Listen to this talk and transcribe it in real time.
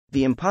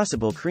The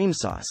impossible cream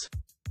sauce.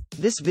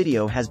 This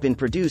video has been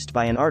produced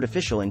by an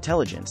artificial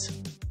intelligence.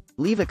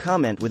 Leave a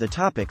comment with a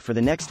topic for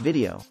the next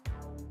video.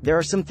 There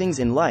are some things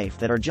in life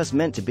that are just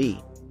meant to be.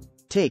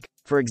 Take,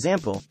 for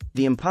example,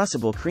 the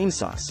impossible cream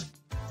sauce.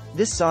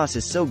 This sauce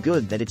is so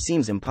good that it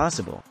seems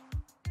impossible.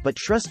 But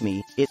trust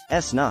me,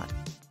 it's not.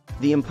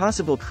 The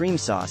impossible cream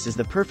sauce is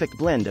the perfect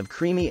blend of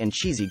creamy and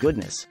cheesy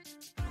goodness.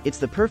 It's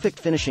the perfect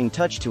finishing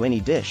touch to any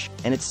dish,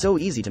 and it's so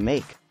easy to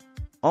make.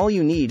 All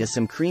you need is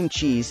some cream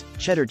cheese,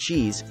 cheddar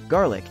cheese,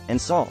 garlic, and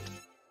salt.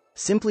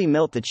 Simply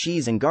melt the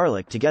cheese and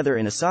garlic together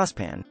in a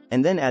saucepan,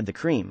 and then add the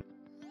cream.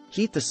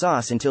 Heat the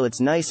sauce until it's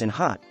nice and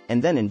hot,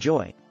 and then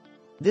enjoy.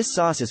 This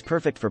sauce is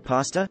perfect for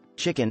pasta,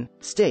 chicken,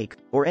 steak,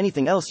 or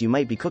anything else you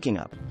might be cooking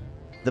up.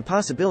 The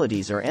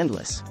possibilities are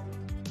endless.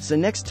 So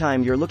next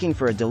time you're looking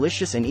for a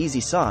delicious and easy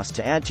sauce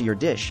to add to your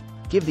dish,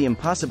 give the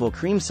impossible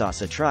cream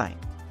sauce a try.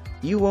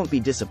 You won't be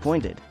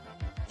disappointed.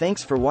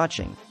 Thanks for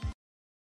watching.